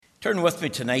Turn with me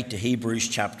tonight to Hebrews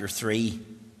chapter 3.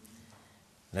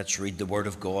 Let's read the Word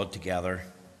of God together.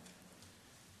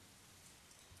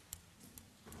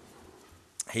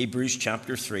 Hebrews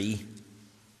chapter 3.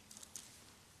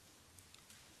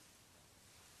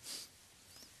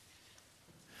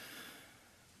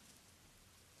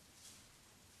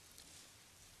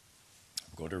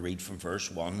 I'm going to read from verse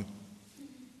 1.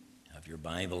 Have your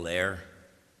Bible there.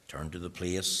 Turn to the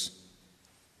place.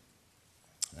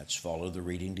 Let's follow the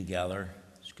reading together.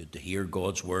 It's good to hear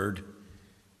God's word.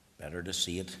 Better to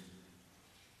see it.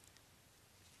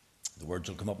 The words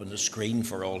will come up on the screen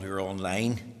for all who are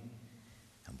online.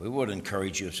 And we would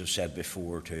encourage you, as I've said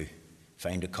before, to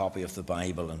find a copy of the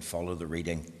Bible and follow the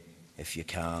reading, if you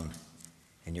can,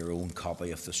 in your own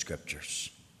copy of the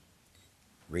Scriptures.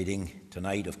 Reading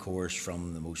tonight, of course,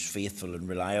 from the most faithful and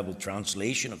reliable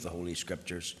translation of the Holy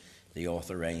Scriptures, the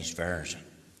Authorized Version.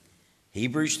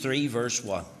 Hebrews 3, verse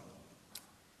 1.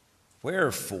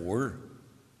 Wherefore,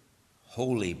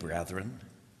 holy brethren,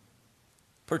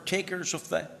 partakers of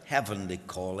the heavenly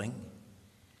calling,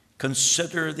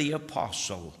 consider the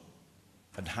apostle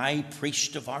and high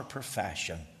priest of our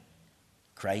profession,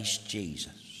 Christ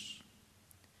Jesus,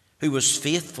 who was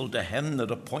faithful to him that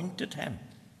appointed him,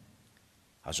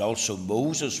 as also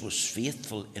Moses was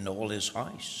faithful in all his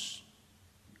house.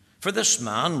 For this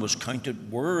man was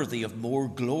counted worthy of more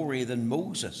glory than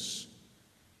Moses,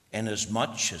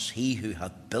 inasmuch as he who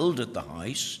hath builded the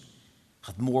house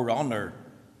hath more honour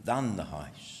than the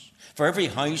house. For every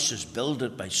house is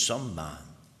builded by some man,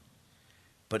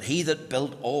 but he that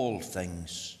built all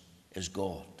things is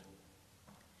God.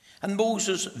 And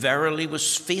Moses verily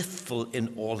was faithful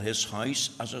in all his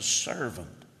house as a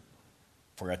servant,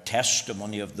 for a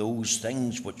testimony of those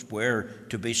things which were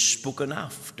to be spoken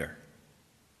after.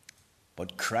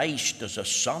 But Christ is a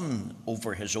son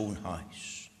over his own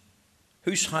house.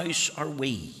 Whose house are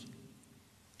we,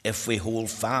 if we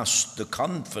hold fast the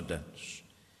confidence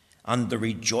and the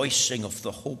rejoicing of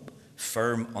the hope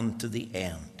firm unto the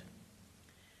end?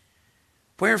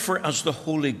 Wherefore, as the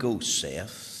Holy Ghost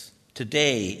saith,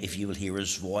 today, if you will hear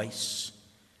his voice,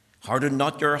 harden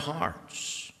not your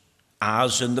hearts,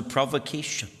 as in the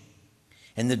provocation,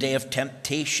 in the day of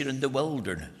temptation in the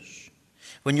wilderness,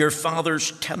 when your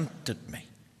fathers tempted me,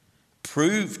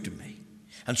 proved me,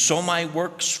 and saw my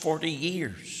works 40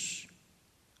 years.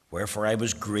 Wherefore I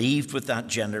was grieved with that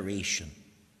generation,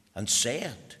 and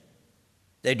said,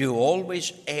 they do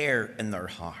always err in their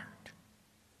heart,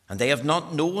 and they have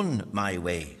not known my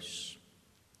ways.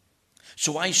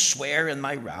 So I swear in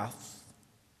my wrath,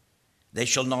 they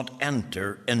shall not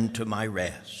enter into my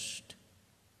rest.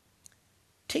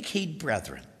 Take heed,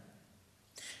 brethren,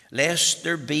 lest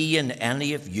there be in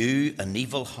any of you an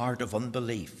evil heart of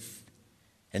unbelief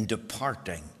in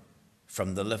departing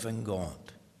from the living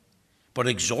God. But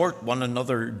exhort one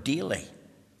another daily,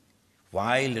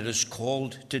 while it is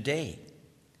called today,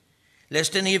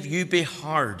 lest any of you be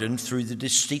hardened through the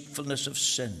deceitfulness of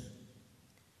sin.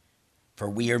 For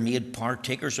we are made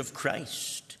partakers of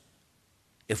Christ,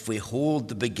 if we hold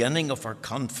the beginning of our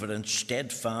confidence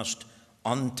steadfast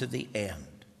unto the end.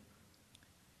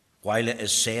 While it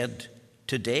is said,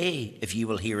 today, if you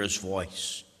will hear his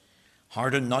voice,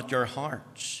 harden not your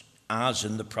hearts, as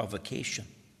in the provocation.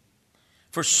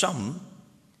 For some,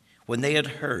 when they had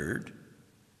heard,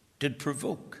 did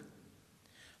provoke.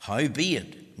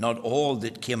 Howbeit, not all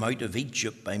that came out of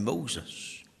Egypt by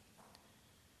Moses.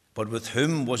 But with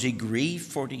whom was he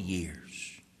grieved 40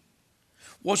 years?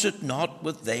 Was it not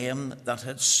with them that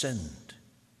had sinned,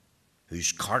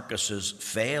 whose carcasses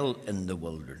fell in the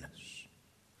wilderness?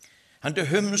 And to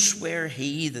whom sware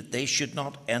he that they should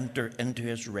not enter into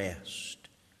his rest,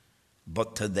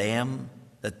 but to them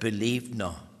that believed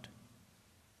not?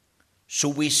 So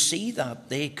we see that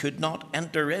they could not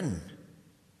enter in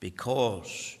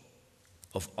because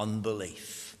of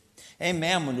unbelief.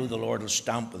 Amen. We know the Lord will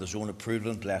stamp with his own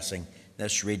approval and blessing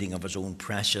this reading of his own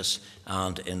precious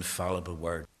and infallible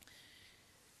word.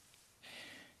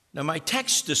 Now, my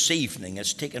text this evening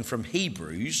is taken from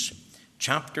Hebrews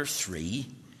chapter 3,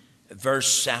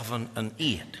 verse 7 and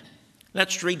 8.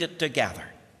 Let's read it together.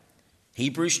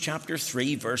 Hebrews chapter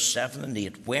 3, verse 7 and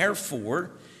 8.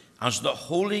 Wherefore, as the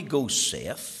Holy Ghost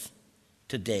saith,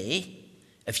 today,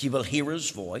 if you will hear his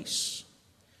voice,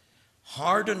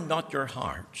 harden not your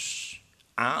hearts,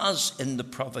 as in the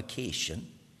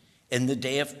provocation, in the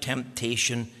day of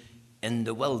temptation in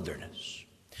the wilderness.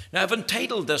 Now, I've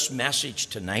entitled this message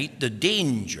tonight, The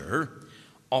Danger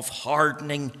of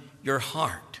Hardening Your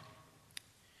Heart.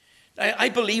 I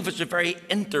believe it's a very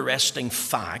interesting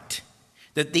fact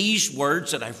that these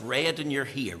words that I've read in your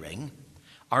hearing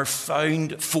are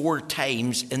found 4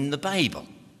 times in the Bible.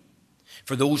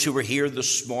 For those who were here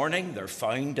this morning, they're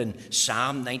found in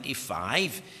Psalm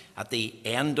 95 at the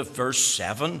end of verse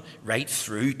 7 right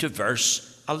through to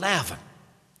verse 11.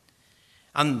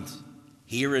 And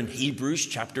here in Hebrews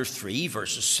chapter 3,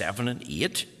 verses 7 and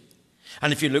 8.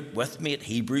 And if you look with me at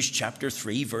Hebrews chapter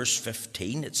 3, verse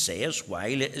 15, it says,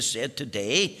 while it is said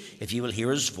today, if you will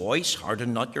hear his voice,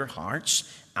 harden not your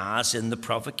hearts, as in the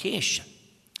provocation.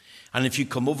 And if you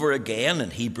come over again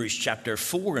in Hebrews chapter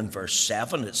 4 and verse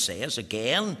 7, it says,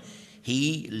 again,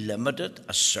 he limited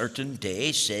a certain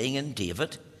day, saying in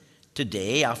David,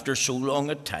 today, after so long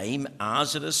a time,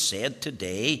 as it is said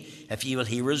today, if you will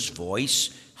hear his voice,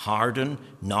 harden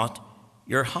not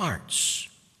your hearts.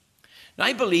 Now,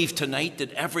 I believe tonight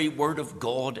that every word of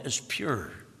God is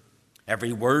pure.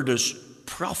 Every word is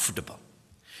profitable.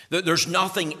 That there's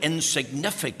nothing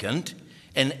insignificant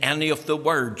in any of the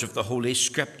words of the Holy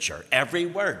Scripture. Every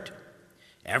word,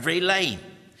 every line,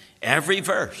 every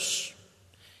verse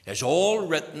is all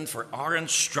written for our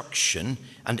instruction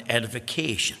and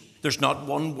edification. There's not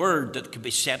one word that could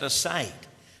be set aside.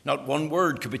 Not one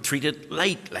word could be treated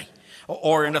lightly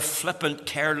or in a flippant,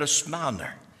 careless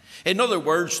manner. In other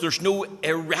words, there's no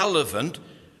irrelevant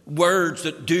words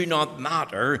that do not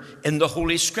matter in the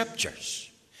Holy Scriptures.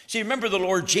 See, remember the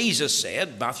Lord Jesus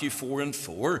said, Matthew 4 and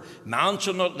 4, man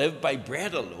shall not live by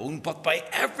bread alone, but by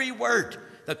every word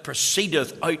that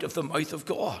proceedeth out of the mouth of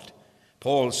God.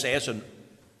 Paul says, and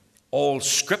all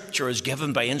Scripture is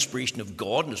given by inspiration of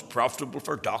God and is profitable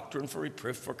for doctrine, for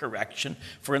reproof, for correction,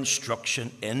 for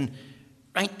instruction in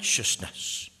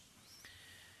righteousness.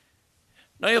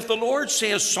 Now, if the Lord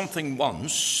says something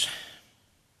once,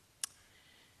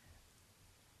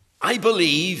 I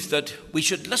believe that we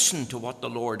should listen to what the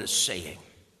Lord is saying.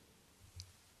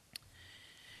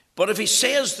 But if he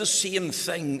says the same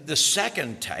thing the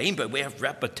second time, by way of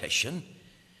repetition,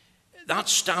 that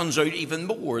stands out even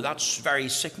more. That's very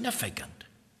significant.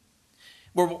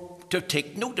 We're to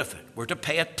take note of it. We're to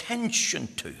pay attention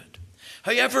to it.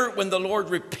 However, when the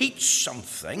Lord repeats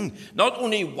something, not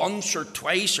only once or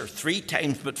twice or three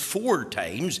times, but 4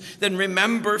 times, then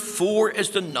remember 4 is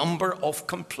the number of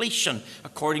completion,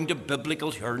 according to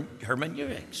biblical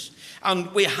hermeneutics.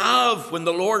 And we have, when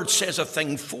the Lord says a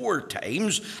thing 4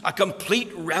 times, a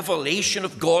complete revelation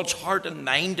of God's heart and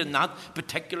mind in that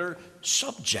particular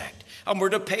subject. And we're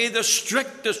to pay the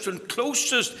strictest and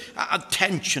closest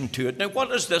attention to it. Now,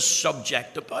 what is this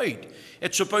subject about?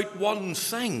 It's about one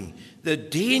thing: the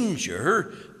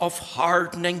danger of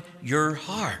hardening your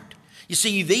heart. You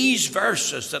see, these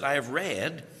verses that I have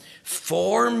read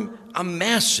form a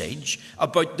message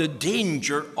about the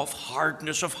danger of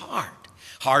hardness of heart.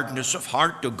 Hardness of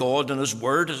heart to God and his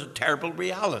word is a terrible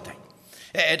reality.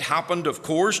 It happened, of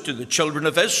course, to the children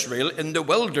of Israel in the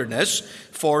wilderness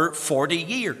for 40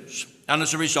 years. And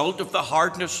as a result of the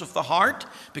hardness of the heart,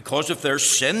 because of their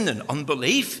sin and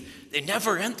unbelief, they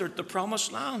never entered the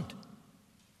promised land.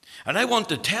 And I want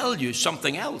to tell you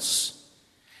something else,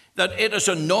 that it is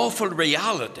an awful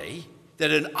reality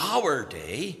that in our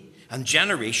day and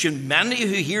generation, many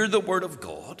who hear the word of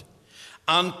God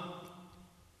and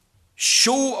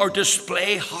show or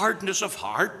display hardness of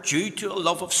heart due to a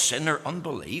love of sin or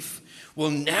unbelief will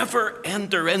never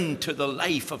enter into the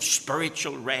life of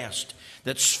spiritual rest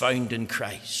that's found in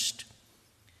Christ.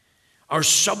 Our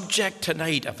subject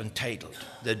tonight I've entitled,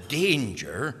 The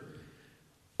Danger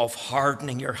of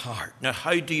Hardening Your Heart. Now,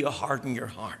 how do you harden your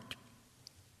heart?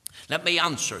 Let me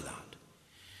answer that.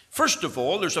 First of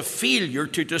all, there's a failure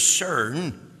to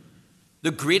discern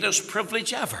the greatest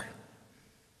privilege ever.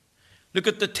 Look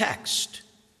at the text.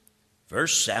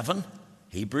 Verse 7,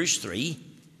 Hebrews 3.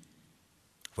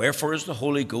 Wherefore, as the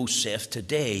Holy Ghost saith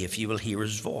today, if you will hear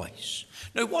his voice.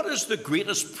 Now, what is the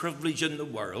greatest privilege in the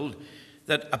world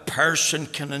that a person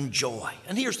can enjoy?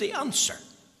 And here's the answer.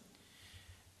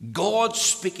 God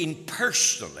speaking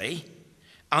personally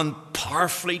and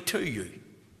powerfully to you.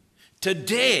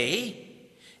 Today,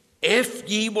 if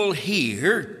ye will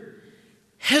hear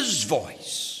his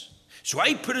voice. So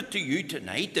I put it to you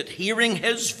tonight that hearing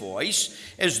his voice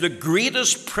is the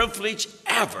greatest privilege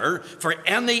ever for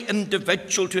any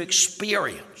individual to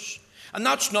experience. And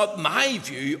that's not my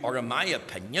view or my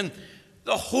opinion.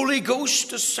 The Holy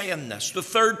Ghost is saying this, the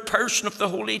third person of the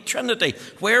Holy Trinity.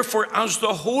 Wherefore, as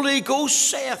the Holy Ghost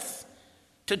saith,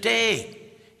 today,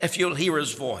 if you'll hear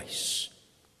his voice.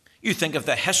 You think of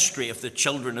the history of the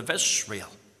children of Israel.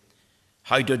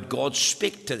 How did God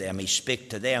speak to them? He spake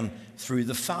to them through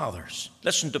the fathers.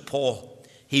 Listen to Paul,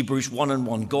 Hebrews 1 and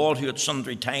 1. God, who at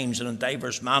sundry times and in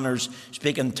divers manners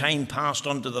spake in time past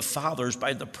unto the fathers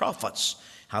by the prophets,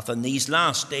 hath in these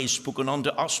last days spoken unto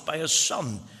us by his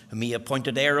Son, whom he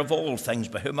appointed heir of all things,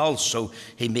 by whom also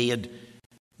he made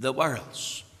the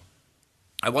worlds.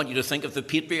 I want you to think of the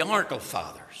patriarchal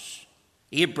fathers,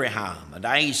 Abraham and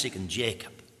Isaac and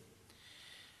Jacob.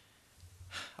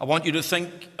 I want you to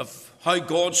think of how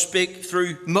God spake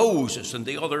through Moses and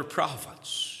the other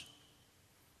prophets.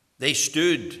 They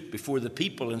stood before the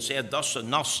people and said, "Thus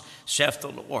and thus saith the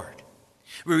Lord."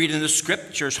 We read in the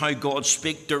scriptures how God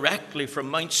spake directly from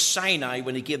Mount Sinai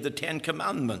when he gave the 10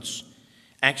 Commandments,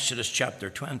 Exodus chapter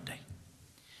 20.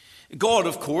 God,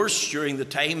 of course, during the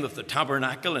time of the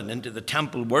tabernacle and into the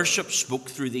temple worship, spoke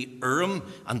through the Urim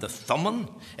and the Thummim,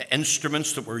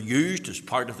 instruments that were used as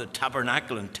part of the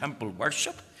tabernacle and temple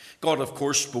worship. God, of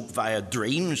course, spoke via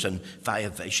dreams and via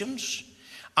visions.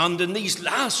 And in these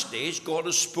last days, God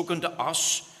has spoken to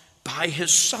us by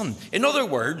his Son. In other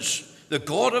words, the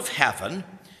God of heaven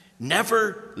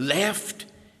never left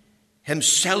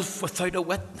himself without a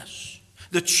witness.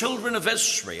 The children of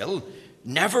Israel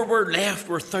never were left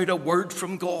without a word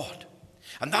from God.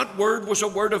 And that word was a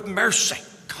word of mercy,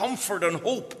 comfort and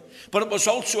hope. But it was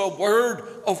also a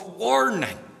word of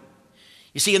warning.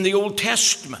 You see, in the Old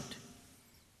Testament,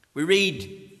 we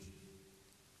read,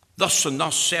 "Thus and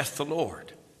thus saith the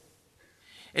Lord."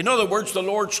 In other words, the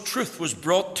Lord's truth was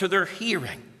brought to their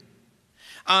hearing.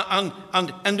 And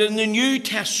in the New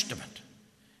Testament,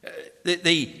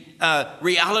 the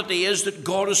reality is that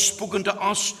God has spoken to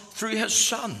us through his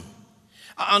Son.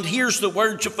 And here's the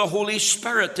words of the Holy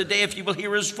Spirit today, if you will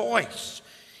hear his voice.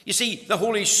 You see, the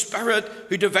Holy Spirit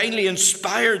who divinely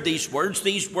inspired these words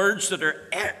that are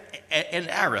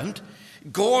inerrant,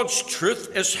 God's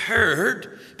truth is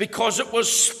heard because it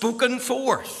was spoken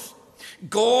forth.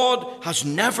 God has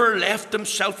never left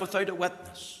himself without a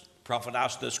witness. The prophet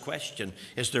asked this question,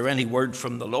 "Is there any word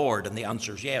from the Lord?" And the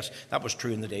answer is yes. That was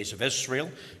true in the days of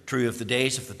Israel, true of the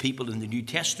days of the people in the New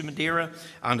Testament era,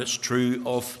 and it's true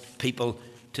of people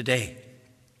today.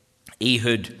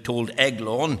 Ehud told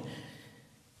Eglon,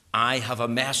 "I have a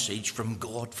message from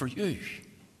God for you."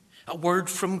 A word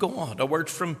from God, a word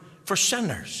for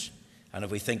sinners. And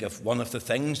if we think of one of the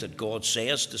things that God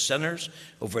says to sinners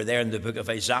over there in the book of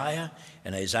Isaiah,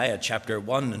 in Isaiah chapter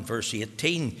 1 and verse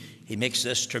 18, he makes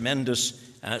this tremendous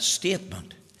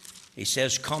statement. He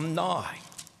says, "Come now."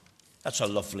 That's a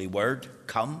lovely word,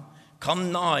 come.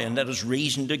 "Come now, and let us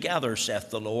reason together, saith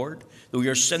the Lord. Though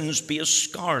your sins be as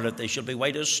scarlet, they shall be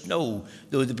white as snow.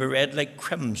 Though they be red like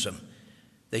crimson,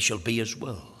 they shall be as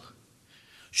wool."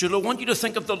 So I want you to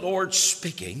think of the Lord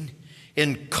speaking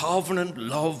in covenant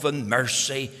love and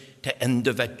mercy to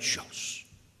individuals.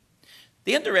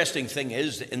 The interesting thing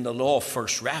is that in the law of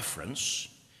first reference,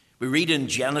 we read in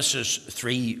Genesis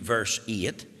 3 verse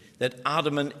 8 that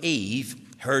Adam and Eve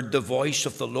heard the voice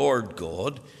of the Lord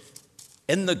God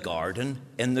in the garden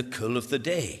in the cool of the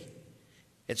day.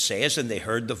 It says, "And they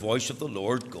heard the voice of the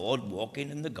Lord God walking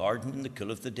in the garden in the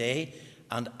cool of the day,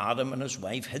 and Adam and his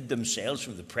wife hid themselves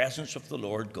from the presence of the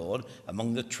Lord God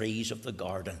among the trees of the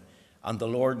garden. And the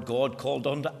Lord God called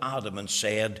unto Adam and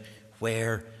said,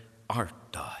 Where art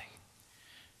thou?"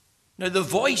 Now the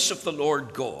voice of the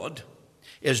Lord God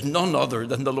is none other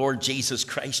than the Lord Jesus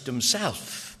Christ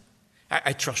himself.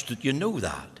 I trust that you know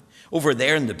that. Over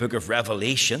there in the book of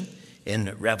Revelation,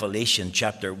 in Revelation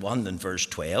chapter 1 and verse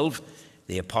 12,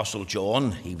 the Apostle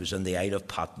John, he was in the Isle of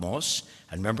Patmos.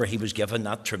 And remember, he was given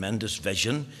that tremendous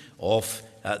vision of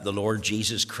the Lord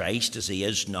Jesus Christ as he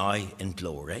is now in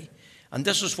glory. And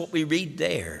this is what we read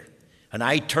there. "And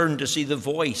I turned to see the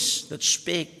voice that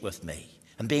spake with me.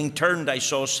 And being turned, I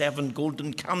saw 7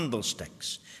 golden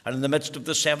candlesticks. And in the midst of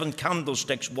the 7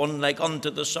 candlesticks, one like unto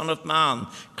the Son of Man,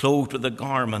 clothed with a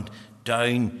garment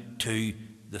down to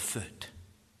the foot."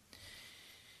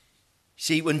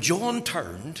 See, when John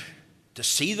turned to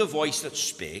see the voice that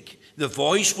spake, the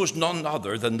voice was none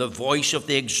other than the voice of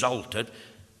the exalted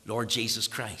Lord Jesus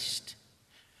Christ.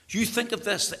 You think of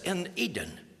this, that in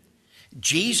Eden,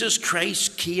 Jesus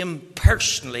Christ came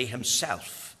personally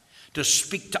himself to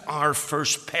speak to our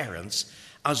first parents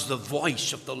as the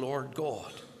voice of the Lord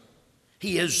God.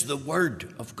 He is the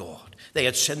Word of God. They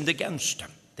had sinned against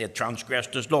him. They had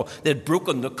transgressed his law. They had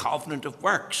broken the covenant of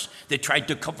works. They tried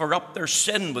to cover up their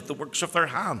sin with the works of their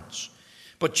hands.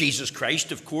 But Jesus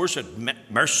Christ, of course,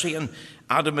 had mercy on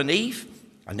Adam and Eve.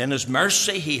 And in his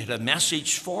mercy, he had a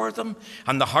message for them.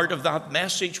 And the heart of that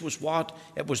message was what?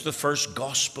 It was the first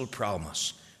gospel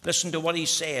promise. Listen to what he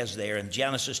says there in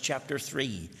Genesis chapter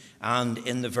 3 and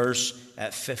in the verse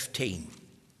 15.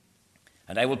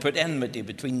 "And I will put enmity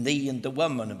between thee and the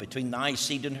woman, and between thy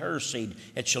seed and her seed.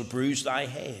 It shall bruise thy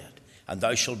head, and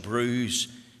thou shalt bruise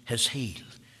his heel."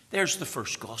 There's the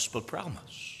first gospel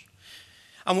promise.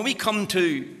 And when we come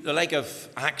to the like of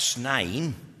Acts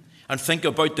 9 and think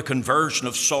about the conversion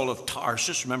of Saul of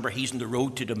Tarsus, remember he's on the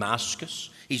road to Damascus.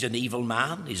 He's an evil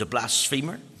man. He's a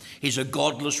blasphemer. He's a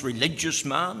godless religious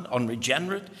man,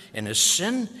 unregenerate in his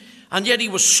sin. And yet he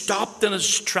was stopped in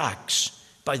his tracks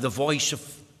by the voice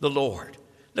of the Lord.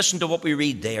 Listen to what we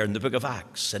read there in the book of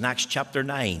Acts, in Acts chapter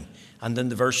 9, and in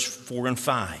the verse 4 and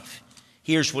 5.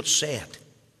 Here's what's said.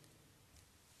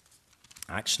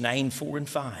 Acts 9, 4 and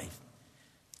 5.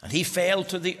 And he fell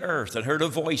to the earth and heard a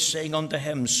voice saying unto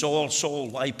him, Saul, Saul,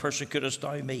 why persecutest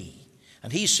thou me?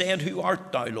 And he said, Who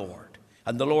art thou, Lord?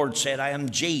 And the Lord said, I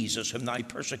am Jesus, whom thou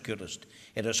persecutest.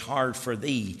 It is hard for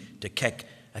thee to kick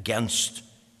against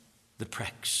the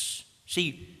pricks.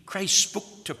 See, Christ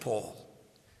spoke to Paul,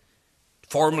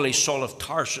 formerly Saul of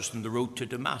Tarsus, on the road to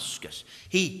Damascus.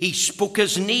 He spoke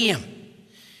his name.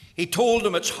 He told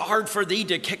him, it's hard for thee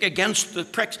to kick against the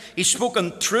pricks. He spoke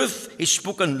in truth, he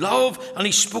spoke in love, and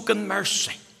he spoke in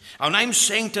mercy. And I'm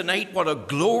saying tonight what a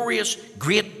glorious,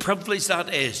 great privilege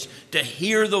that is, to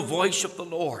hear the voice of the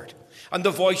Lord. And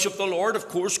the voice of the Lord, of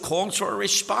course, calls for a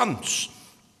response.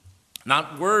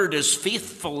 That word is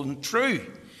faithful and true.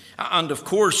 And, of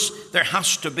course, there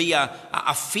has to be a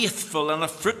faithful and a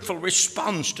fruitful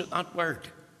response to that word.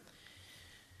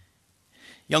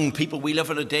 Young people, we live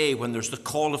in a day when there's the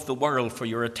call of the world for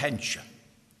your attention.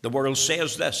 The world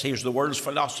says this. Here's the world's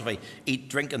philosophy. Eat,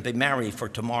 drink, and be merry, for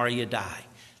tomorrow you die.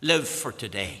 Live for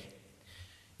today.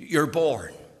 You're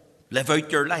born. Live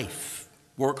out your life.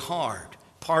 Work hard.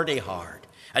 Party hard.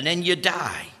 And then you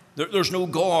die. There's no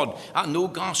God, no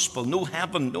gospel, no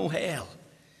heaven, no hell.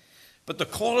 But the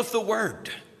call of the word,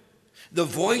 the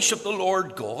voice of the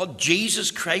Lord God, Jesus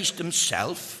Christ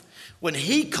himself, when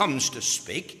he comes to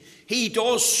speak, he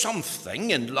does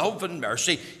something in love and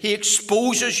mercy. He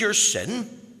exposes your sin.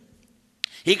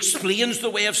 He explains the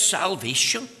way of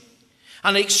salvation.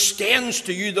 And he extends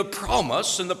to you the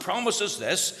promise. And the promise is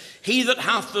this: He that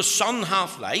hath the Son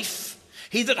hath life.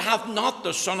 He that hath not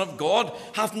the Son of God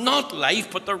hath not life,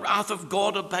 but the wrath of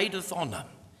God abideth on him.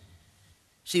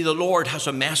 See, the Lord has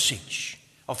a message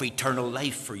of eternal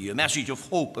life for you, a message of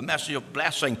hope, a message of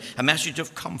blessing, a message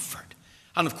of comfort.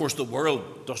 And of course, the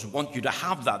world doesn't want you to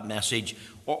have that message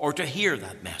or to hear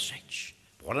that message.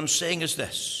 What I'm saying is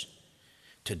this: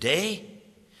 today,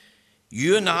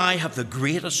 you and I have the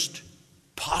greatest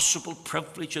possible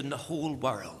privilege in the whole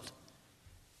world.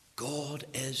 God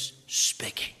is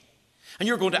speaking. And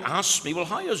you're going to ask me, well,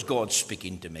 how is God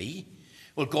speaking to me?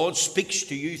 Well, God speaks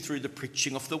to you through the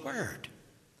preaching of the word.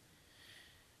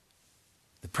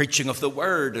 The preaching of the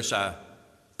word is a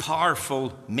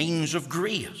powerful means of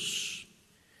grace.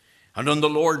 And on the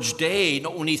Lord's day,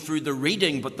 not only through the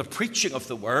reading but the preaching of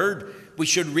the word, we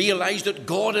should realize that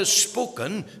God has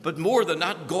spoken, but more than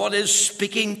that, God is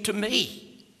speaking to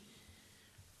me.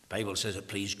 The Bible says it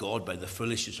pleased God by the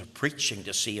foolishness of preaching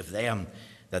to save them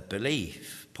that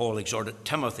believe. Paul exhorted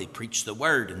Timothy, preach the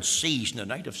word in season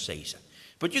and out of season.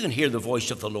 But you can hear the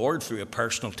voice of the Lord through a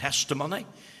personal testimony.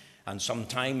 And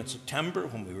sometime in September,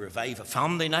 when we revive a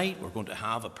family night, we're going to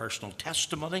have a personal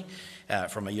testimony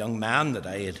from a young man that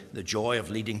I had the joy of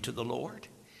leading to the Lord.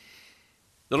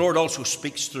 The Lord also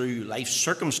speaks through life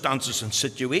circumstances and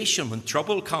situation. When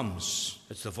trouble comes,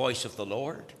 it's the voice of the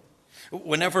Lord.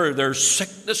 Whenever there's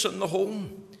sickness in the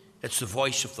home, it's the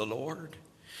voice of the Lord.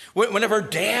 Whenever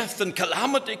death and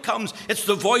calamity comes, it's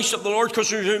the voice of the Lord, because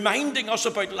he's reminding us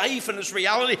about life and its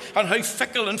reality and how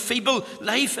fickle and feeble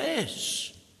life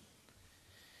is.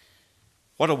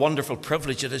 What a wonderful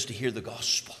privilege it is to hear the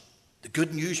gospel, the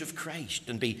good news of Christ,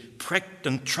 and be pricked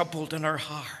and troubled in our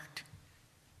heart.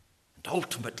 And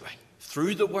ultimately,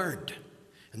 through the word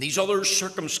and these other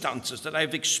circumstances that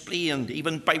I've explained,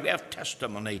 even by way of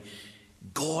testimony,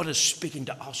 God is speaking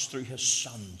to us through his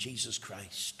Son, Jesus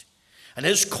Christ. And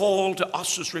his call to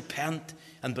us is repent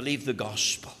and believe the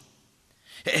gospel.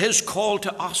 His call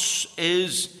to us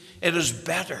is, it is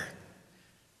better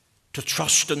to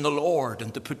trust in the Lord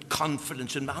and to put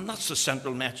confidence in man. That's the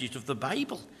central message of the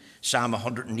Bible. Psalm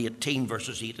 118,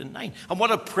 verses 8 and 9. And what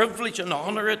a privilege and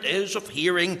honor it is of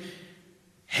hearing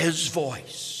his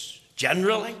voice,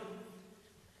 generally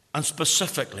and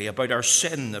specifically about our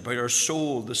sin, about our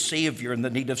soul, the Savior, and the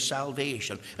need of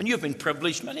salvation. And you've been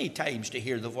privileged many times to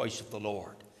hear the voice of the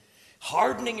Lord.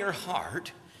 Hardening your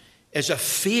heart is a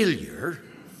failure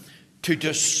to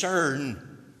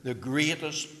discern the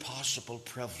greatest possible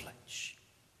privilege.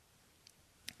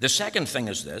 The second thing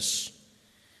is this: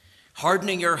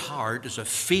 hardening your heart is a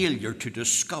failure to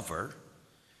discover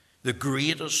the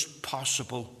greatest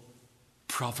possible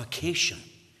provocation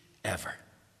ever.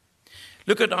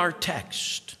 Look at our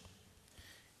text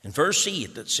In verse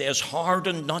 8 it says,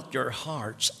 harden not your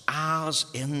hearts as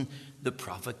in the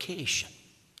provocation.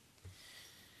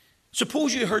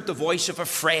 Suppose you heard the voice of a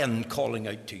friend calling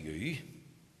out to you,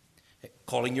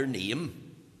 calling your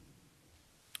name,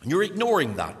 and you're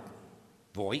ignoring that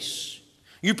voice.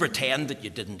 You pretend that you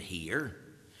didn't hear,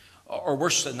 or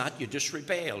worse than that, you just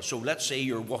rebel. So let's say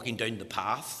you're walking down the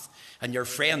path and your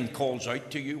friend calls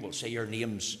out to you. We'll say your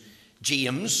name's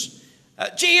James.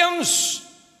 James!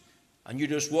 And you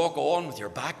just walk on with your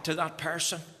back to that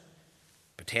person.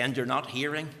 Pretend you're not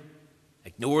hearing.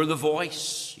 Ignore the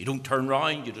voice. You don't turn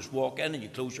around. You just walk in and you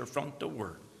close your front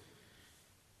door.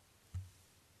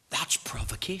 That's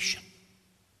provocation.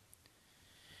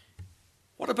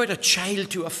 What about a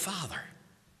child to a father?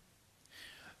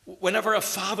 Whenever a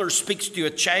father speaks to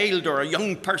a child or a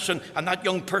young person, and that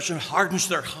young person hardens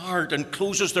their heart and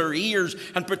closes their ears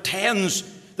and pretends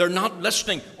they're not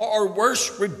listening, or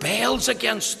worse, rebels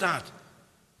against that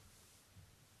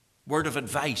word of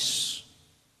advice,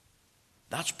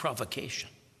 that's provocation.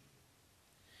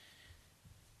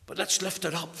 But let's lift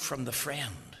it up from the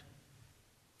friend,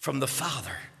 from the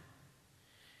father.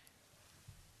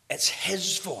 It's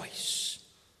his voice.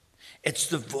 It's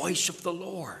the voice of the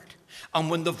Lord. And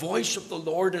when the voice of the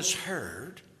Lord is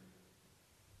heard,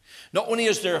 not only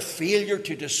is there a failure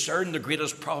to discern the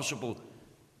greatest possible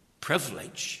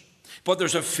privilege, but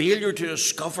there's a failure to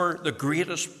discover the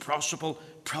greatest possible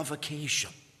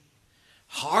provocation.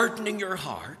 Hardening your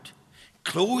heart,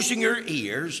 closing your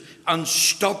ears, and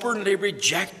stubbornly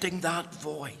rejecting that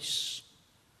voice.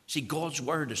 See, God's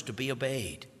word is to be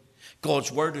obeyed.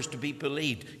 God's word is to be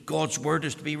believed. God's word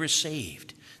is to be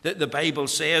received. The Bible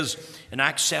says in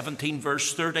Acts 17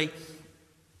 verse 30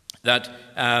 that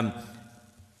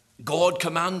God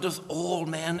commandeth all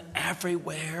men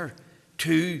everywhere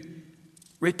to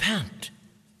repent.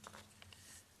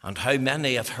 And how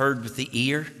many have heard with the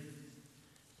ear,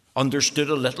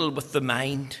 understood a little with the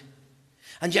mind,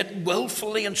 and yet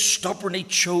willfully and stubbornly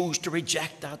chose to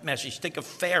reject that message. Think of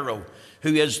Pharaoh,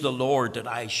 who is the Lord that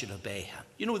I should obey him.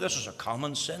 You know this is a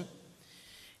common sin.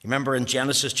 Remember in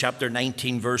Genesis chapter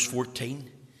 19 verse 14,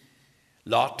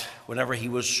 Lot, whenever he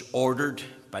was ordered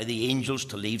by the angels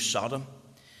to leave Sodom,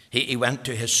 he went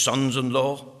to his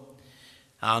sons-in-law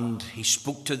and he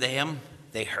spoke to them.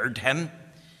 They heard him.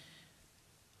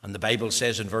 And the Bible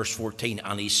says in verse 14,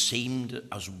 and he seemed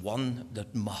as one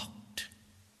that mocked.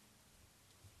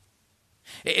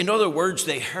 In other words,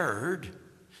 they heard,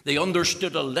 they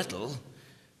understood a little,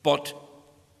 but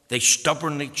they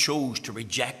stubbornly chose to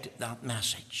reject that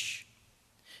message.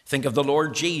 Think of the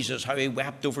Lord Jesus, how he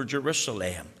wept over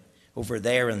Jerusalem, over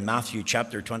there in Matthew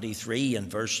chapter 23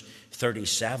 and verse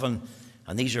 37.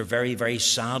 And these are very, very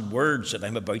sad words that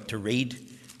I'm about to read.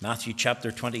 Matthew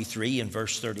chapter 23 and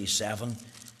verse 37.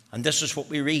 And this is what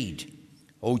we read.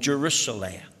 O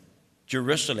Jerusalem,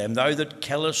 Jerusalem, thou that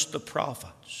killest the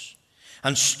prophets,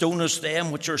 and stonest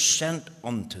them which are sent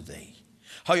unto thee.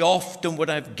 How often would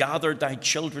I have gathered thy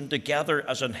children together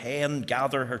as an hen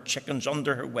gather her chickens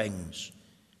under her wings,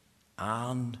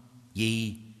 and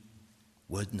ye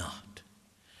would not.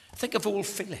 Think of old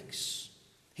Felix.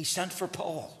 He sent for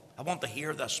Paul. I want to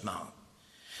hear this man.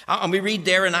 And we read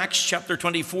there in Acts chapter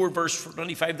 24, verse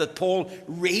 25, that Paul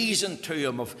reasoned to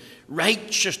him of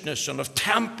righteousness and of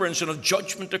temperance and of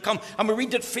judgment to come. And we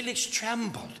read that Felix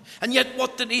trembled. And yet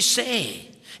what did he say?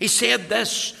 He said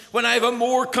this, when I have a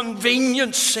more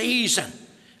convenient season,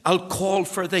 I'll call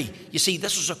for thee. You see,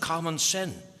 this is a common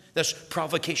sin, this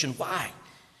provocation. Why?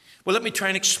 Well, let me try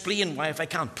and explain why, if I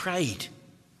can. Pride.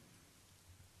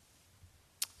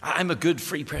 I'm a good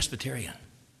free Presbyterian.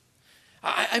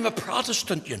 I'm a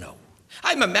Protestant, you know.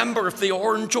 I'm a member of the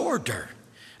Orange Order.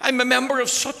 I'm a member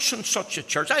of such and such a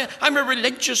church. I'm a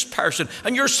religious person.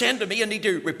 And you're saying to me I need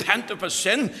to repent of my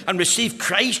sin and receive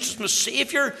Christ as my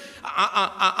Saviour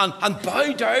and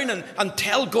bow down and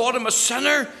tell God I'm a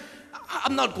sinner?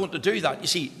 I'm not going to do that. You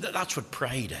see, that's what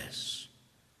pride is.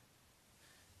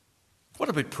 What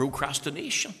about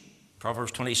procrastination?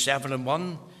 Proverbs 27 and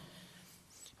 1.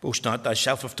 Boast not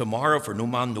thyself of tomorrow, for no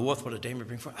man knoweth what a day may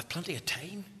bring forth. I've plenty of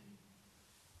time.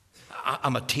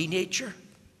 I'm a teenager.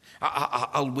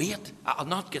 I'll wait. I'll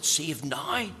not get saved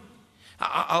now.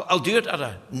 I'll do it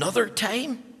at another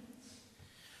time.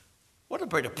 What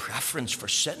about a preference for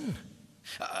sin?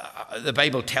 The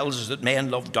Bible tells us that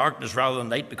men love darkness rather than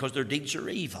light because their deeds are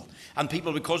evil. And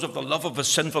people, because of the love of a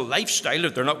sinful lifestyle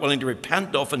that they're not willing to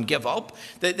repent of and give up,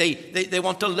 they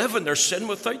want to live in their sin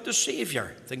without the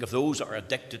Saviour. Think of those that are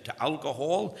addicted to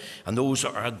alcohol, and those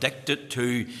that are addicted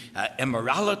to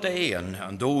immorality,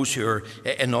 and those who are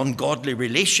in ungodly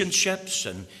relationships,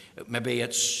 and maybe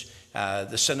it's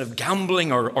the sin of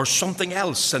gambling or something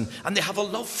else, and they have a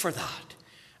love for that.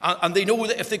 And they know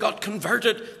that if they got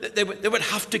converted, they would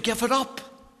have to give it up.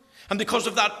 And because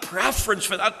of that preference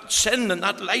for that sin and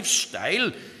that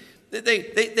lifestyle,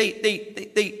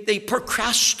 they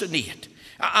procrastinate.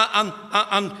 And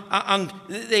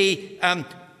they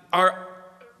are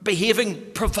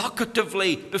behaving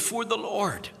provocatively before the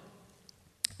Lord.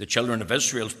 The children of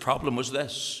Israel's problem was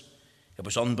this. It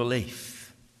was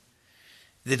unbelief.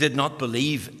 They did not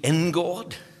believe in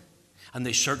God, and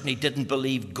they certainly didn't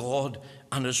believe God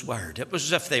and His Word. It was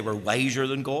as if they were wiser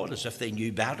than God, as if they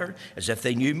knew better, as if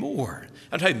they knew more.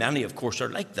 And how many, of course, are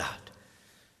like that?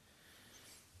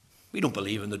 We don't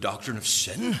believe in the doctrine of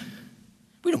sin.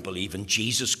 We don't believe in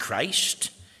Jesus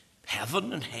Christ,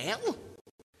 heaven and hell.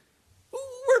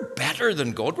 We're better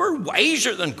than God. We're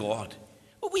wiser than God.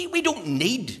 We don't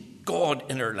need God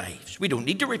in our lives. We don't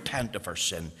need to repent of our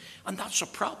sin. And that's a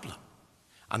problem.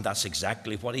 And that's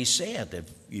exactly what He said. If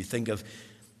you think of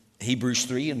Hebrews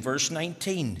 3 and verse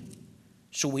 19.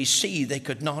 So we see they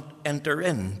could not enter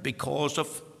in because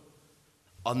of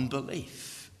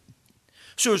unbelief.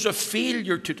 So there's a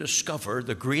failure to discover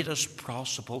the greatest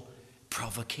possible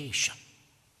provocation.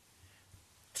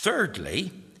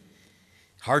 Thirdly,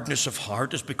 hardness of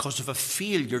heart is because of a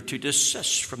failure to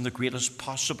desist from the greatest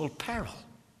possible peril.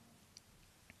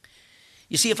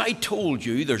 You see, if I told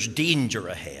you there's danger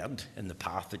ahead in the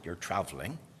path that you're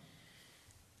traveling,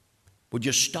 would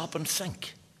you stop and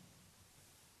think?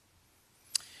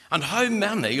 And how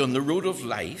many on the road of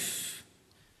life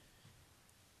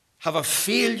have a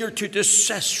failure to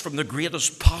desist from the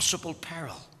greatest possible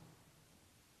peril?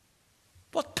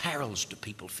 What perils do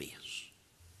people face?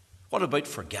 What about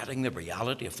forgetting the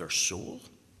reality of their soul?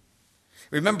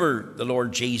 Remember the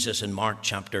Lord Jesus in Mark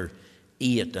chapter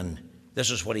 8, and this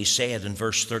is what He said in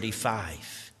verse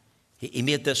 35. He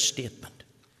made this statement.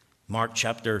 Mark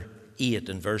chapter 8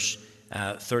 and verse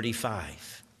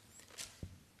 35.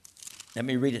 Let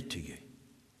me read it to you.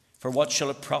 For what shall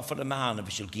it profit a man if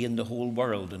he shall gain the whole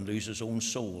world and lose his own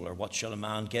soul? Or what shall a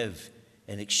man give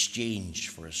in exchange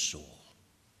for his soul?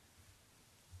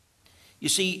 You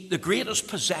see, the greatest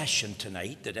possession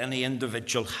tonight that any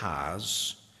individual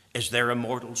has is their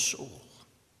immortal soul.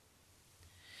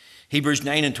 Hebrews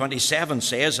 9 and 27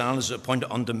 says, and it is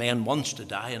appointed unto men once to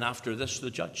die, and after this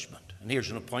the judgment. And here's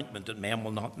an appointment that men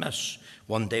will not miss.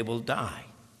 One day will die.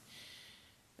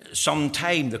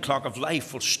 Sometime the clock of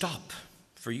life will stop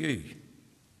for you.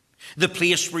 The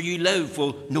place where you live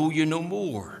will know you no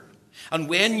more. And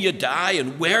when you die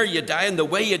and where you die and the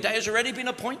way you die has already been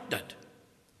appointed.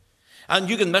 And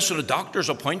you can miss a doctor's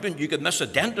appointment, you could miss a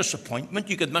dentist's appointment,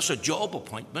 you could miss a job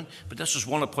appointment, but this is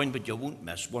one appointment you won't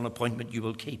miss, one appointment you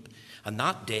will keep. And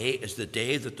that day is the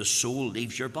day that the soul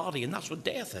leaves your body, and that's what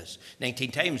death is.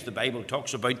 19 times the Bible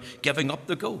talks about giving up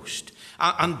the ghost.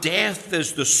 And death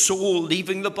is the soul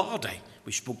leaving the body.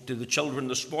 We spoke to the children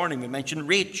this morning, we mentioned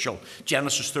Rachel,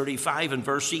 Genesis 35 and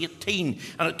verse 18,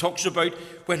 and it talks about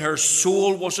when her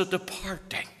soul was a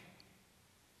departing.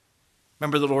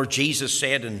 Remember the Lord Jesus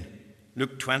said in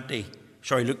Luke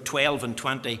 12 and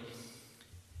 20,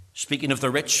 speaking of the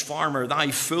rich farmer,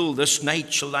 thy fool, this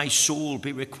night shall thy soul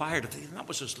be required of thee. And that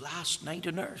was his last night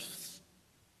on earth.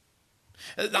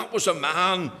 That was a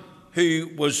man who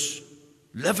was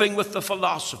living with the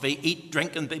philosophy, eat,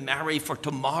 drink, and be merry, for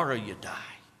tomorrow you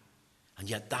die. And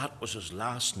yet that was his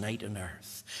last night on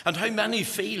earth. And how many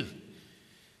feel,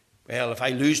 well, if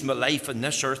I lose my life on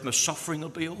this earth, my suffering will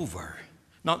be over.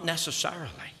 Not necessarily.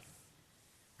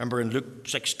 Remember in Luke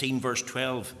 16, verse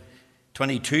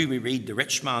 22, we read, the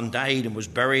rich man died and was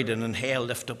buried, and in hell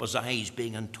lifted up his eyes,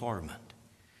 being in torment.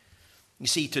 You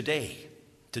see, to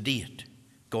date,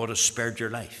 God has spared your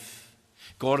life.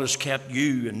 God has kept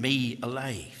you and me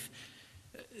alive.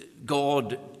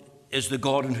 God is the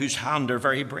God in whose hand our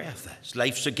very breath is.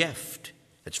 Life's a gift.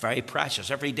 It's very precious.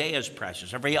 Every day is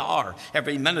precious. Every hour,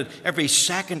 every minute, every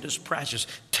second is precious.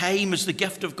 Time is the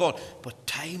gift of God. But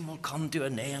time will come to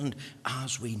an end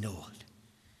as we know it.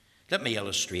 Let me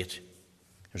illustrate.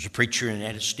 There's a preacher in the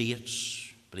United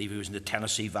States. I believe he was in the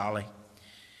Tennessee Valley.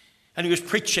 And he was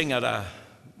preaching at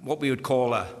what we would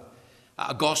call a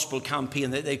gospel campaign.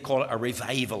 They call it a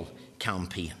revival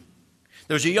campaign.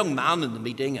 There was a young man in the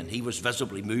meeting, and he was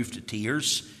visibly moved to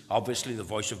tears. Obviously, the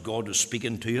voice of God was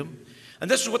speaking to him. And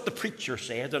this is what the preacher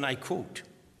said, and I quote,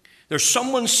 there's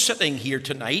someone sitting here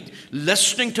tonight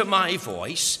listening to my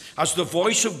voice as the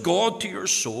voice of God to your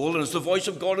soul, and as the voice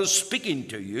of God is speaking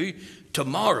to you.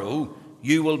 Tomorrow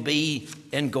you will be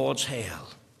in God's hell.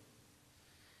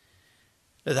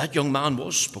 Now, that young man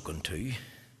was spoken to.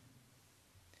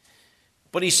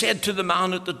 But he said to the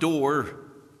man at the door,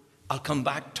 I'll come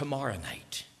back tomorrow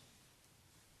night.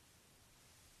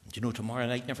 And you know, tomorrow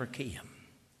night never came,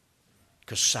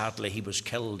 because sadly he was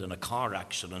killed in a car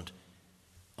accident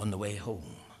on the way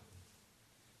home.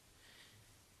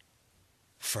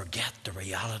 Forget the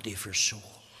reality of your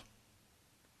soul.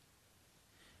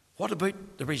 What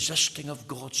about the resisting of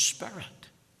God's Spirit?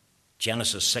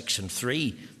 Genesis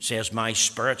 6:3 says, my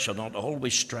spirit shall not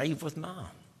always strive with man.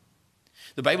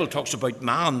 The Bible talks about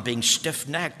man being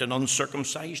stiff-necked and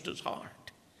uncircumcised at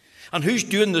heart. And who's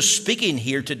doing the speaking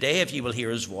here today, if you will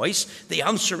hear his voice? The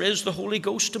answer is the Holy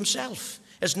Ghost himself.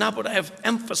 Isn't that what I have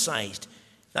emphasized?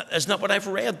 Isn't that what I've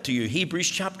read to you? Hebrews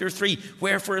chapter 3,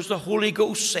 wherefore as the Holy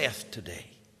Ghost saith today.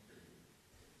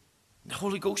 The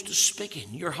Holy Ghost is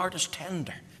speaking. Your heart is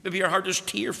tender. Maybe your heart is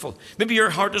tearful. Maybe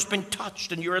your heart has been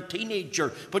touched and you're a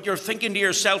teenager, but you're thinking to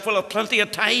yourself, well, I've plenty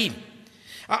of time.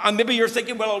 And maybe you're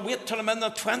thinking, well, I'll wait till I'm in the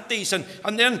 20s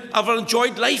and then I've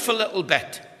enjoyed life a little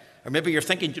bit. Or maybe you're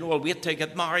thinking, I'll wait till I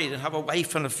get married and have a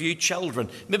wife and a few children.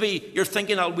 Maybe you're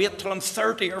thinking, I'll wait till I'm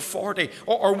 30 or 40,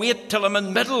 or wait till I'm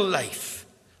in middle life,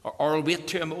 or I'll wait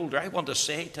till I'm older. I want to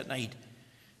say tonight,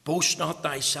 boast not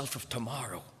thyself of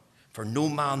tomorrow, for no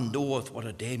man knoweth what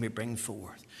a day may bring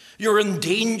forth. You're in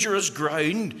dangerous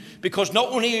ground, because not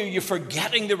only are you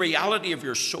forgetting the reality of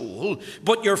your soul,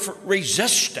 but you're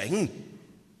resisting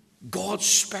God's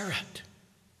Spirit.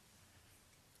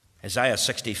 Isaiah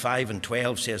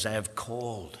 65:12 says, I have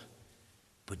called,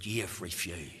 but ye have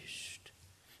refused.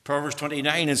 Proverbs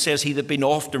 29, it says, he that been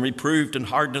often reproved and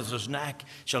hardeneth his neck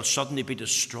shall suddenly be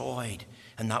destroyed,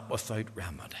 and that without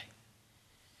remedy.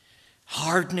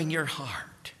 Hardening your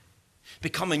heart,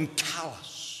 becoming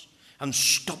callous and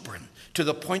stubborn to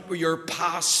the point where you're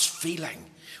past feeling,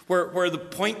 where the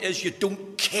point is you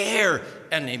don't care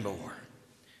anymore.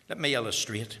 Let me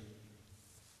illustrate.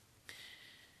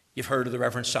 You've heard of the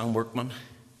Reverend Sam Workman.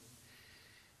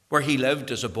 Where he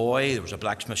lived as a boy, there was a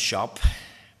blacksmith shop.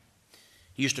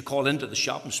 He used to call into the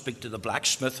shop and speak to the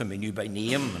blacksmith whom he knew by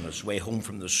name on his way home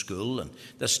from the school. And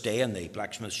this day in the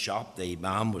blacksmith shop, the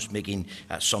man was making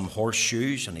some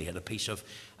horseshoes, and he had a piece of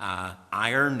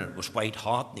iron, and it was white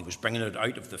hot, and he was bringing it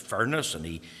out of the furnace, and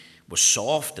he was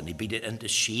soft, and he beat it into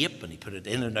shape, and he put it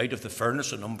in and out of the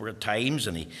furnace a number of times,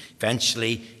 and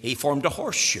eventually he formed a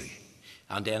horseshoe.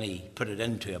 And then he put it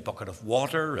into a bucket of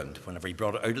water, and whenever he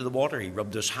brought it out of the water, he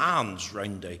rubbed his hands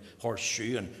round the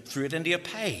horseshoe and threw it into a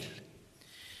pail.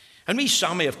 And me,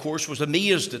 Sammy, of course, was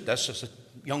amazed at this as a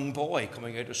young boy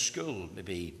coming out of school,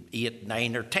 maybe 8,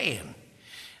 9 or 10.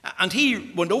 And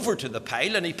he went over to the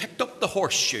pile and he picked up the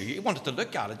horseshoe. He wanted to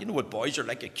look at it. You know what boys are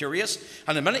like, curious.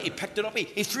 And the minute he picked it up,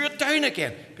 he threw it down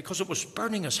again because it was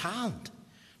burning his hand.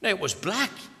 Now, it was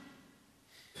black.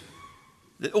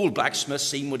 The old blacksmith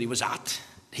seen what he was at.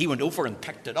 He went over and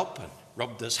picked it up and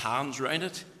rubbed his hands round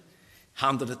it,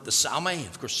 handed it to Sammy.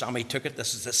 Of course, Sammy took it.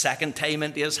 This is the second time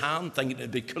into his hand, thinking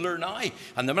it'd be cooler now.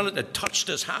 And the minute it touched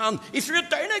his hand, he threw it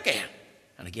down again.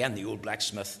 And again, the old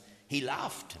blacksmith, he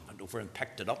laughed and went over and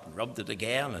picked it up and rubbed it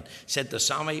again and said to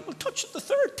Sammy, well, touch it the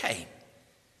third time.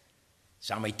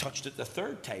 Sammy touched it the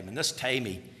third time, and this time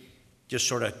he just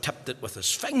sort of tipped it with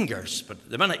his fingers. But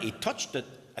the minute he touched it,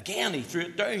 again, he threw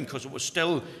it down because it was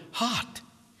still hot.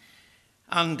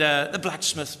 And the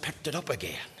blacksmith picked it up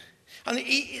again. And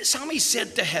Sammy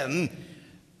said to him,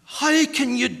 how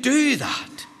can you do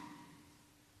that?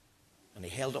 And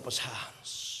he held up his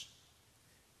hands.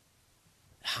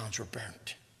 The hands were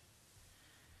burnt.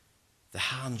 The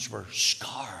hands were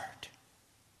scarred.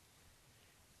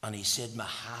 And he said, my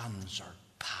hands are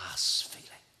past feeling.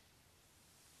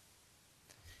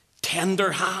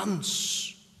 Tender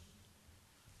hands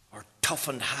or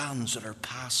toughened hands that are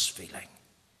past feeling.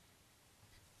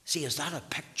 See, is that a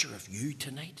picture of you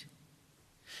tonight?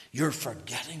 You're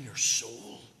forgetting your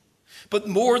soul. But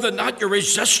more than that, you're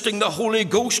resisting the Holy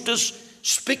Ghost is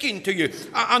speaking to you.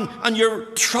 And you're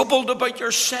troubled about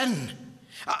your sin.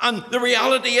 And the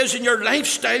reality is, in your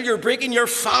lifestyle, you're breaking your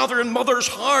father and mother's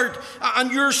heart.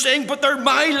 And you're saying, but they're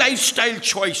my lifestyle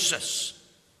choices.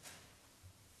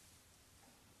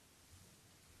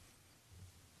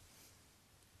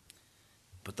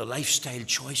 But the lifestyle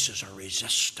choices are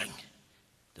resisting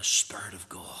the Spirit of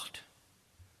God.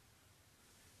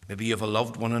 Maybe you have a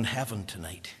loved one in heaven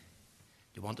tonight.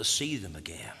 You want to see them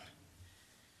again.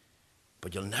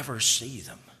 But you'll never see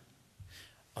them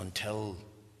until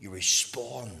you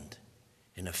respond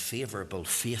in a favorable,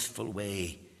 faithful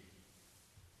way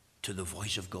to the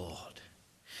voice of God.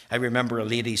 I remember a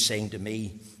lady saying to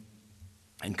me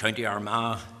in County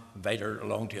Armagh, invited her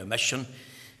along to a mission.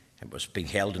 It was being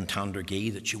held in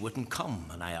Tandragee, that she wouldn't come.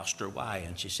 And I asked her why.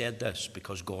 And she said this,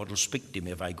 because God will speak to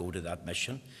me if I go to that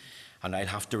mission. and I'll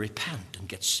have to repent and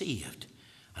get saved.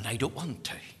 And I don't want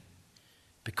to,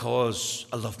 because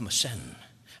I love my sin.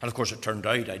 And of course it turned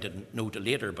out, I didn't know till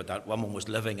later, but that woman was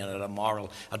living in an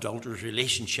immoral, adulterous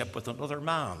relationship with another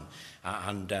man.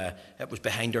 And it was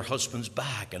behind her husband's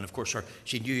back. And of course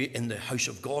she knew in the house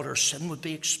of God her sin would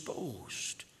be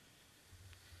exposed.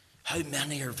 How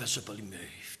many are visibly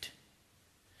moved?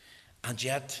 And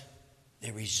yet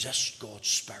they resist God's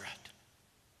Spirit.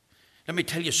 Let me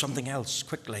tell you something else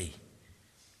quickly.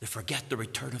 They forget the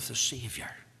return of the Savior.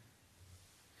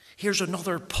 Here's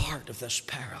another part of this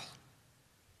peril.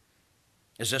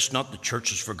 Is this not the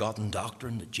church's forgotten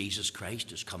doctrine that Jesus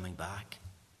Christ is coming back?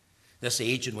 This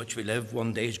age in which we live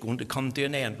one day is going to come to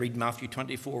an end. Read Matthew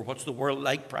 24. What's the world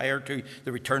like prior to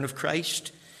the return of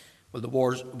Christ? Well, the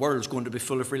world's going to be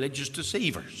full of religious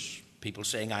deceivers. People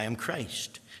saying, I am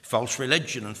Christ. False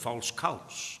religion and false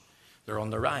cults. They're on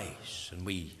the rise. And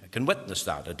we can witness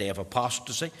that. A day of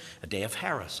apostasy, a day of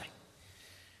heresy.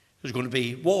 There's going to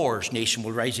be wars. Nation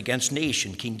will rise against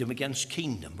nation, kingdom against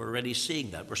kingdom. We're already seeing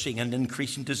that. We're seeing an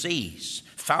increase in disease,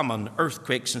 famine,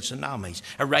 earthquakes and tsunamis,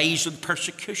 a rise in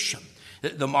persecution,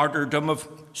 the martyrdom of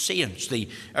saints,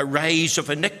 a rise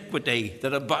of iniquity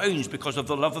that abounds because of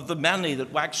the love of the many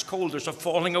that wax cold. There's a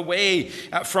falling away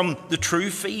from the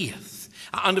true faith.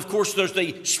 And of course there's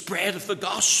the spread of the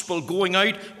gospel going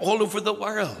out all over the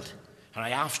world. And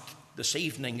I asked this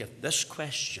evening this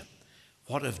question: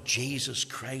 what if Jesus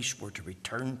Christ were to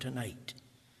return tonight?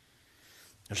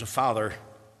 There's a father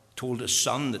told his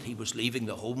son that he was leaving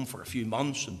the home for a few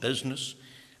months in business,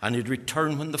 and he'd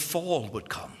return when the fall would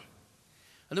come.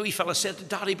 And the wee fella said to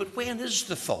Daddy, but when is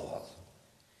the fall?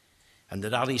 And the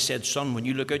daddy said, son, when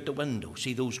you look out the window,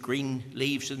 see those green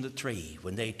leaves in the tree,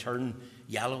 when they turn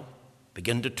yellow,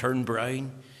 begin to turn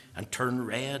brown, and turn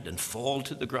red and fall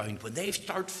to the ground, when they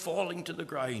start falling to the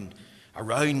ground,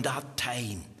 around that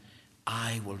time,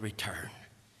 I will return.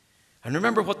 And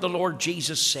remember what the Lord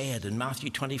Jesus said in Matthew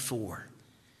 24.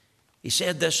 He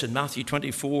said this in Matthew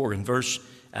 24 in verse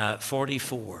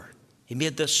 44. He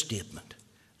made this statement.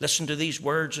 Listen to these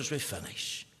words as we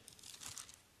finish.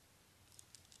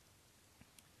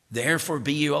 Therefore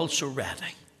be you also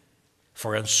ready,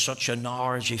 for in such an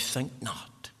hour as you think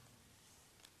not,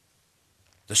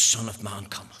 the Son of Man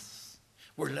cometh.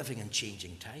 We're living in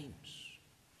changing times.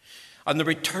 And the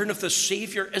return of the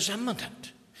Savior is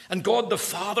imminent. And God the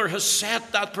Father has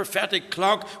set that prophetic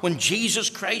clock when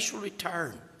Jesus Christ will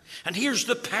return. And here's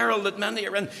the peril that many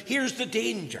are in. Here's the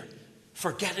danger.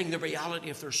 Forgetting the reality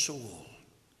of their soul.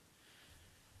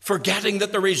 Forgetting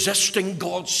that they're resisting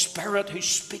God's Spirit who's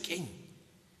speaking.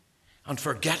 And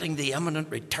forgetting the imminent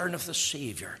return of the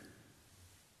Savior.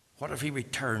 What if he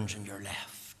returns and you're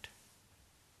left?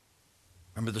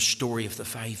 Remember the story of the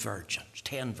 5 virgins,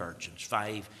 10 virgins.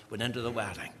 5 went into the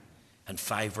wedding and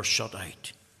 5 were shut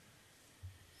out.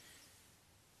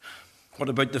 What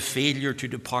about the failure to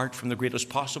depart from the greatest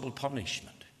possible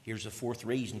punishment? Here's the 4th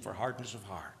reason for hardness of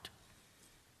heart.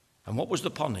 And what was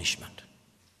the punishment?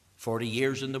 40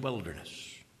 years in the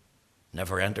wilderness.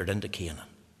 Never entered into Canaan.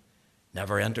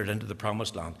 Never entered into the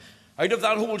promised land. Out of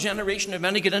that whole generation, how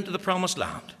many get into the promised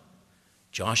land?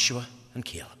 Joshua and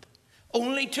Caleb.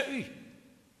 Only 2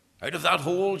 out of that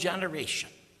whole generation.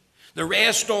 The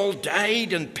rest all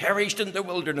died and perished in the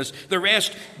wilderness. The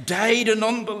rest died in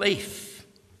unbelief.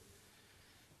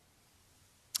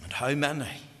 And how many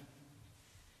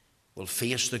will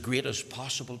face the greatest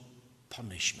possible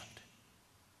punishment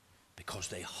because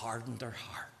they hardened their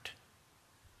heart,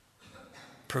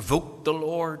 provoked the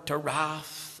Lord to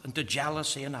wrath and to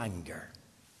jealousy and anger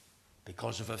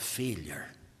because of a failure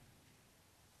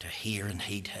to hear and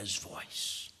heed his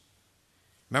voice?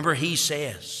 Remember, he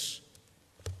says,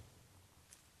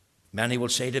 many will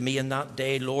say to me in that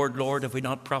day, Lord, Lord, have we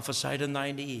not prophesied in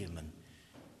thy name and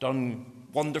done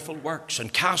wonderful works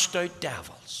and cast out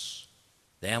devils?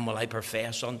 Then will I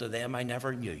profess unto them, I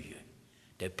never knew you.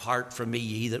 Depart from me,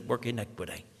 ye that work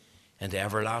iniquity, into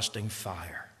everlasting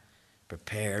fire,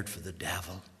 prepared for the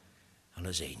devil and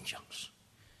his angels.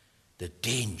 The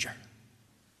danger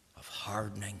of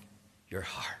hardening your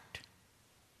heart.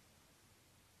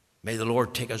 May the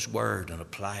Lord take his word and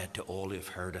apply it to all who have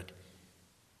heard it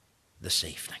this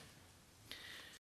evening.